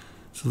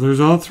 so there's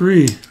all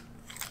three: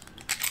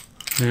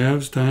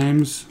 halves,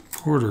 dimes,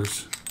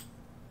 quarters.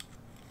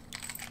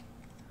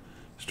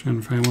 Just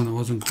trying to find one that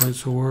wasn't quite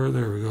so wore.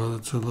 There we go.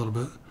 That's a little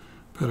bit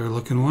better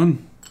looking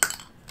one.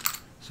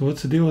 So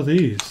what's the deal with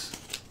these?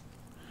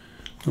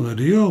 Well, the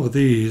deal with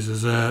these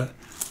is that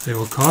they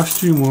will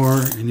cost you more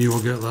and you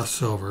will get less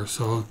silver.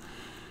 So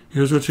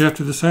here's what you have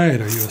to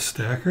decide. Are you a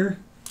stacker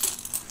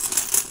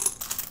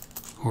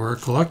or a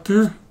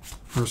collector,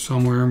 or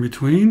somewhere in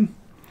between.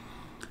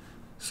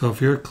 So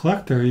if you're a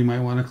collector, you might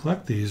want to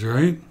collect these,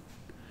 right?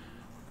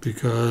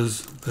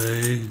 Because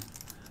they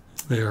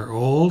are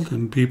old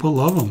and people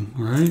love them,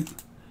 right?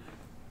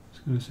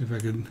 Just gonna see if I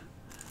could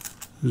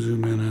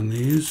zoom in on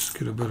these,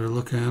 get a better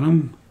look at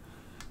them.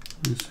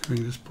 Let's see if I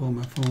can just pull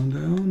my phone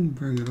down,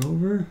 bring it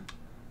over,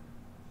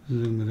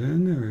 zoom it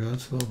in. There we go.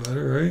 It's a little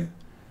better, right?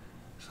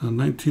 So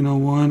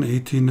 1901,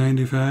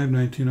 1895,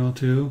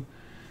 1902.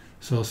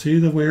 So see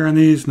the wear on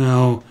these.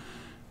 Now,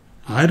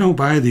 I don't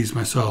buy these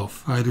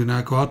myself. I do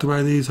not go out to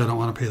buy these. I don't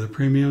want to pay the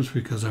premiums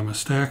because I'm a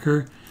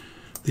stacker.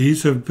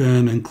 These have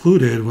been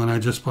included when I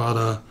just bought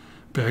a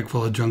bag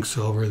full of junk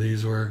silver.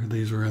 These were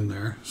in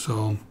there.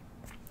 So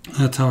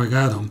that's how I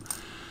got them.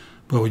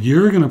 But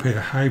you're going to pay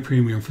a high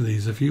premium for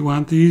these. If you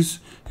want these,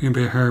 you're going to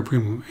pay a higher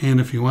premium. And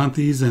if you want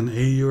these in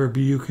AU or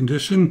BU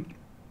condition,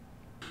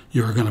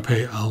 you're going to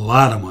pay a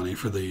lot of money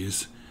for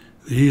these.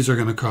 These are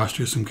going to cost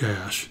you some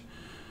cash.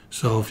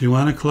 So if you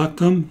want to collect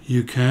them,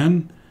 you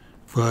can,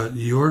 but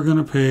you're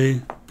going to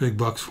pay big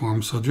bucks for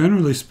them. So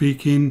generally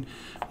speaking,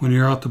 when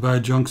you're out to buy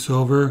junk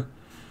silver,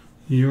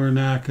 you're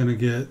not going to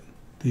get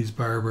these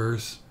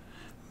barbers,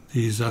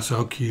 these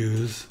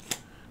SLQs.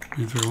 Let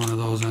me throw one of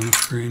those on the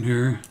screen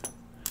here.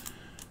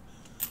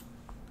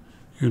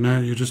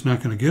 You're just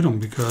not going to get them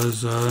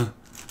because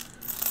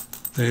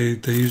they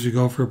usually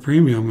go for a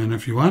premium, and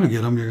if you want to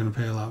get them, you're going to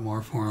pay a lot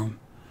more for them.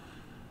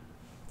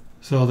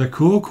 So they're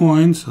cool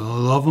coins. I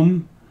love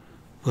them,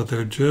 but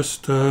they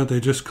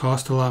just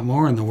cost a lot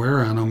more, and the wear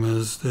on them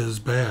is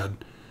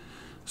bad.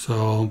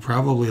 So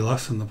probably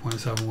less than the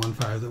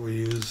 0.715 that we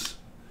use.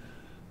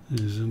 Let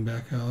me zoom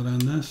back out on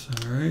this.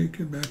 All right,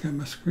 get back on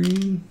my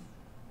screen.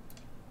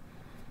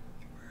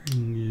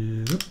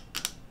 Bring it up.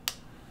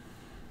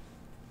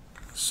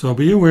 So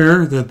be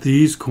aware that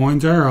these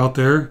coins are out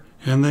there,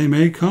 and they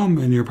may come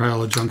in your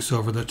pile of junk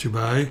silver that you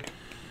buy.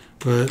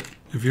 But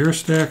if you're a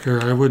stacker,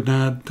 I would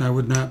not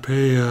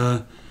pay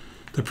the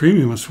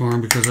premiums for them,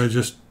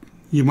 because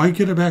you might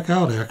get it back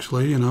out.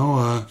 Actually,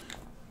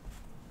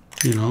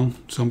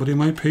 somebody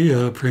might pay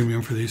a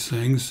premium for these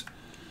things.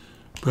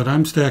 But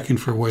I'm stacking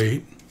for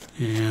weight,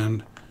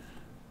 and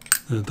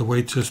the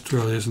weight just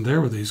really isn't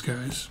there with these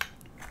guys.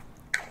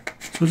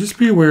 So just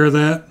be aware of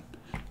that.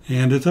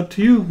 And it's up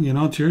to you.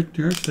 It's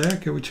your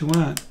stack. Get what you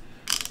want.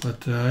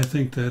 But I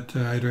think that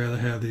I'd rather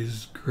have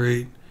these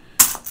great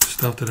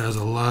stuff that has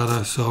a lot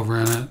of silver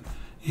in it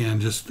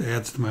and just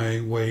adds to my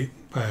weight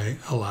by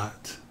a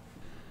lot.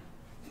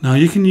 Now,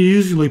 you can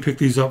usually pick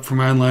these up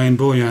from online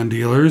bullion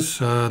dealers.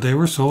 They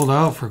were sold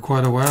out for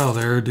quite a while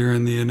there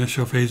during the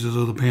initial phases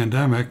of the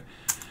pandemic.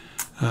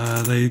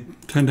 They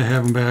tend to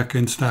have them back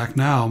in stock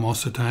now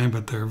most of the time,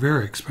 but they're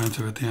very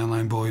expensive at the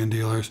online bullion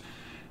dealers.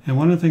 And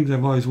one of the things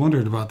I've always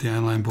wondered about the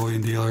online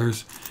bullion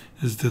dealers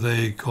is, do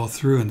they go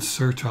through and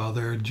search all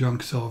their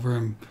junk silver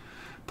and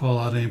pull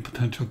out any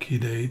potential key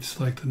dates,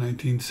 like the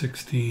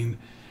 1916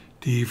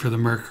 D for the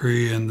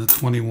Mercury, and the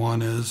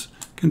 21 is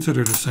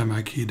considered a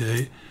semi-key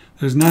date.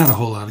 There's not a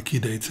whole lot of key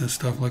dates and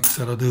stuff. Like I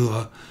said, I'll do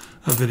a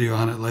video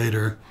on it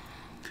later.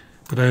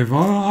 But I've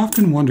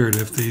often wondered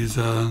if these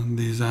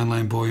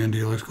online bullion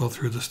dealers go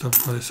through the stuff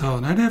before they sell it.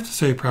 And I'd have to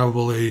say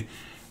probably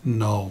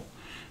no.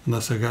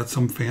 Unless they got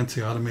some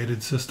fancy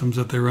automated systems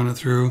that they run it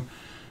through.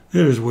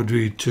 It would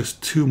be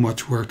just too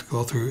much work to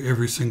go through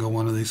every single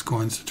one of these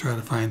coins to try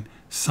to find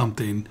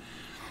something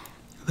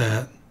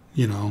that,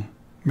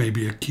 may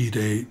be a key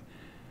date.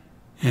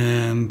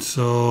 And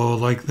so,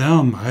 like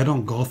them, I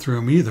don't go through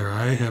them either.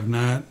 I have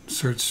not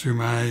searched through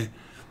my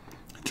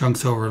junk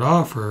silver at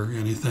all for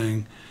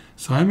anything.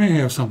 So I may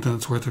have something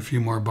that's worth a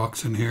few more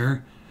bucks in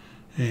here.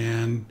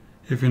 And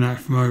if you're not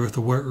familiar with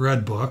the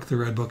Red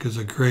Book is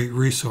a great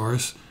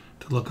resource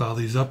to look all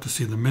these up to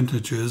see the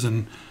mintages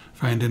and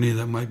find any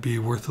that might be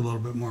worth a little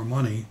bit more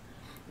money.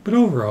 But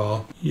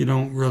overall, you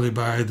don't really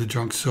buy the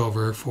junk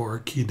silver for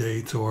key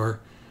dates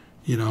or,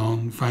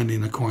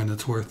 finding a coin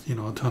that's worth, a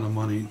ton of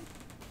money.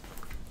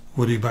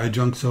 What do you buy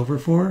junk silver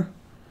for?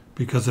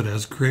 Because it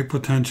has great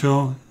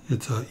potential.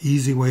 It's an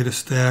easy way to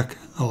stack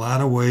a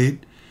lot of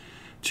weight.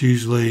 It's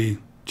usually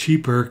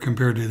cheaper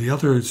compared to the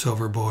other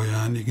silver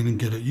bullion. You can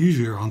get it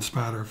usually around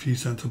spot or a few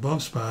cents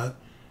above spot.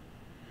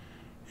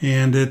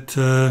 And it's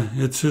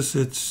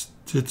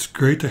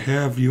great to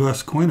have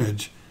U.S.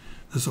 coinage,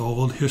 this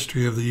old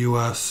history of the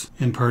U.S.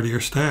 in part of your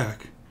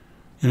stack.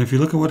 And if you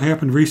look at what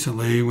happened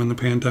recently when the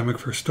pandemic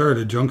first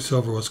started, junk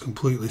silver was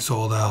completely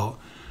sold out.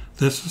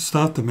 This is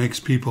stuff that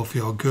makes people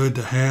feel good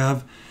to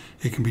have.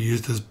 It can be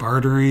used as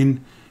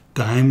bartering.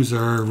 Dimes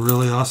are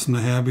really awesome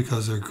to have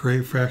because they're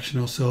great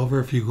fractional silver.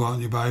 If you go out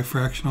and you buy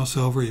fractional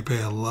silver, you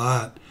pay a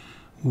lot,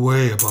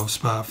 way above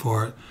spot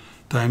for it.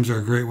 Dimes are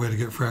a great way to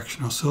get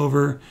fractional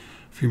silver.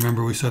 If you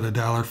remember, we said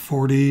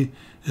 $1.40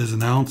 is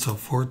an ounce of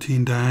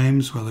 14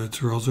 dimes, whether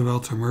it's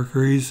Roosevelt's or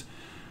Mercury's.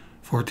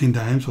 14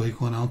 dimes will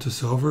equal an ounce of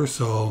silver,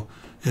 so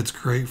it's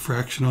great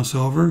fractional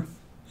silver.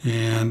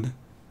 And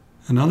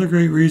another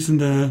great reason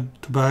to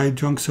buy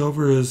junk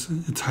silver is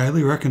it's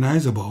highly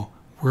recognizable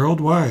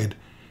worldwide,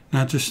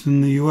 not just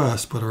in the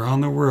U.S., but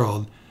around the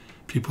world.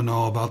 People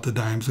know about the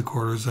dimes, the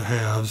quarters, the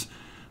halves.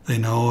 They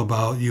know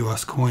about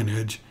U.S.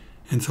 coinage.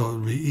 And so it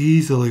would be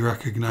easily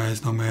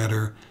recognized no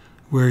matter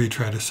where you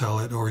try to sell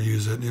it or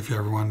use it, if you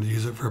ever wanted to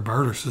use it for a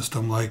barter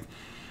system, like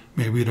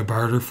maybe to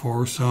barter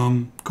for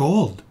some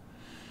gold.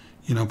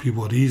 You know,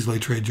 people would easily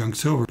trade junk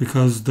silver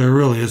because there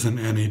really isn't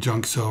any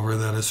junk silver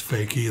that is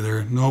fake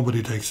either.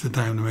 Nobody takes the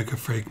time to make a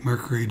fake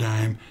mercury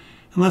dime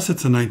unless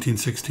it's a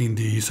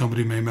 1916D.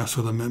 Somebody may mess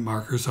with a mint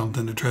mark or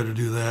something to try to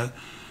do that.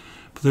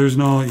 But there's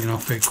no, you know,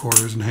 fake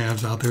quarters and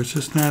halves out there. It's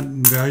just not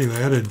value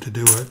added to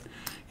do it.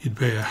 You'd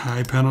pay a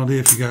high penalty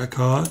if you got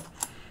caught,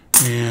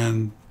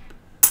 and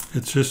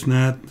it's just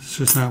not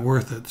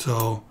worth it.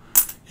 So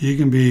you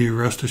can be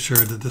rest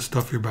assured that the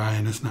stuff you're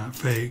buying is not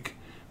fake,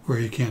 where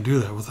you can't do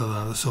that with a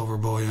lot of silver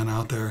bullion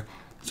out there.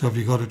 So if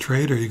you go to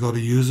trade or you go to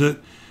use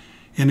it,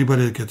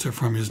 anybody that gets it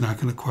from you is not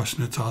going to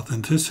question its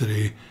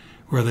authenticity,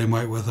 where they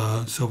might with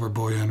a silver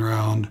bullion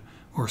round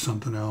or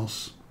something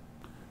else.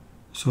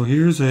 So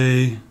here's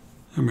a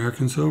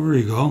American Silver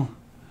Eagle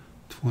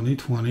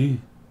 2020,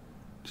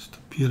 just a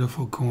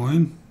beautiful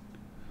coin.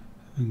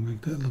 We can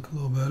make that look a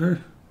little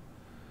better.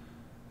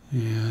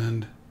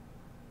 And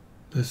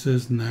this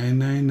is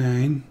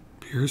 999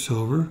 pure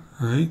silver,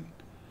 right?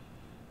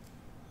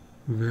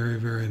 Very,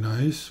 very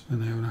nice.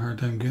 Been having a hard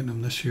time getting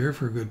them this year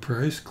for a good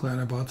price. Glad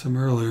I bought some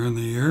earlier in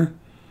the year.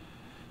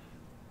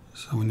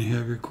 So when you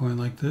have your coin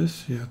like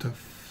this, you have to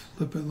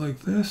flip it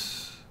like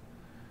this.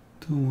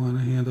 Don't want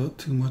to handle it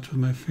too much with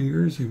my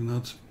fingers, even though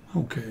it's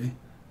okay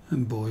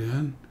in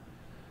bullion.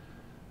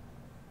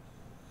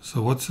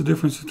 So what's the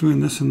difference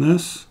between this and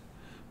this?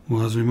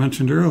 Well, as we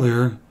mentioned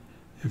earlier,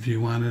 if you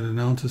wanted an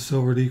ounce of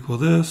silver to equal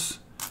this,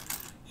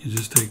 you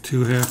just take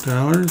 $2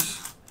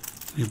 half,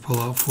 you pull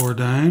out 4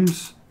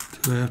 dimes,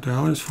 $2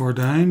 half, 4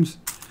 dimes,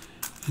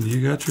 and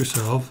you got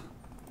yourself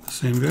the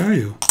same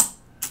value.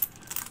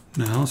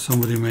 Now,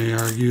 somebody may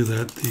argue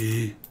that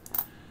the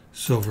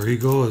Silver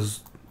Eagle is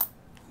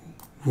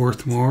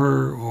worth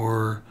more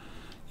or,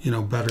 you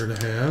know, better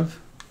to have.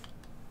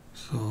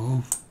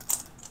 So,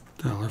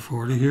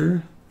 $1.40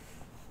 here.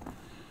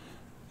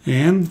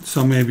 And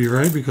some may be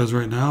right, because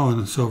right now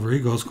a Silver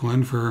Eagle's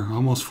coin for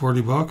almost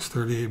 40 bucks,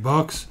 38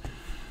 bucks,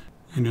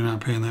 and you're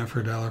not paying that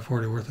for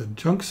 $1.40 worth of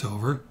junk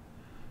silver,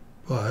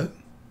 but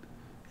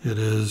it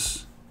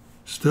is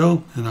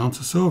still an ounce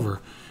of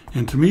silver.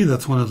 And to me,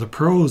 that's one of the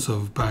pros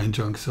of buying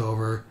junk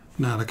silver,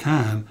 not a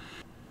con,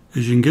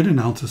 is you can get an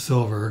ounce of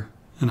silver,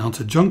 an ounce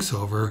of junk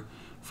silver,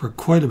 for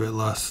quite a bit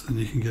less than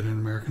you can get an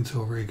American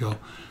Silver Eagle.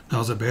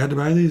 Now, is it bad to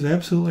buy these?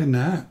 Absolutely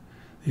not.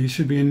 These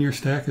should be in your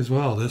stack as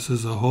well. This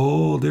is a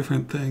whole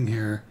different thing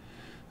here.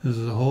 This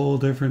is a whole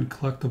different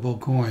collectible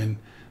coin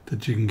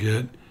that you can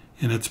get,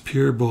 and it's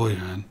pure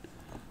bullion.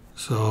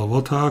 So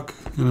we'll talk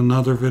in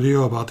another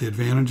video about the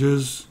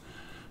advantages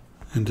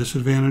and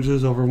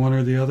disadvantages over one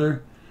or the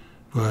other.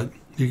 But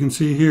you can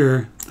see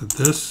here that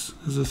this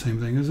is the same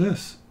thing as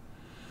this.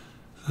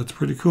 That's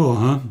pretty cool,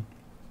 huh?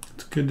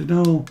 It's good to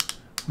know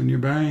when you're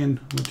buying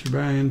what you're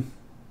buying.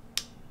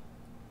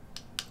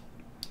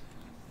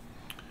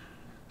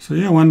 So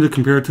yeah, I wanted to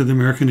compare it to the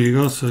American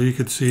Eagle so you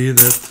could see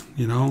that,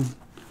 you know,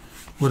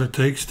 what it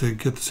takes to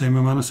get the same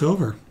amount of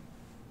silver.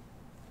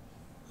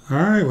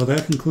 Alright, well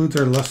that concludes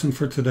our lesson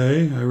for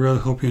today. I really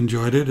hope you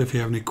enjoyed it. If you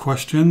have any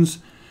questions,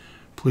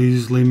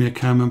 please leave me a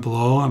comment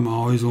below. I'm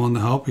always willing to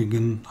help. You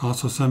can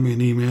also send me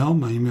an email.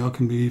 My email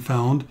can be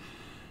found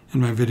in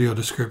my video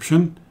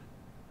description.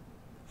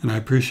 And I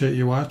appreciate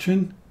you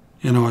watching.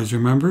 And always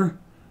remember,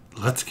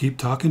 let's keep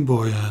talking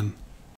bullion.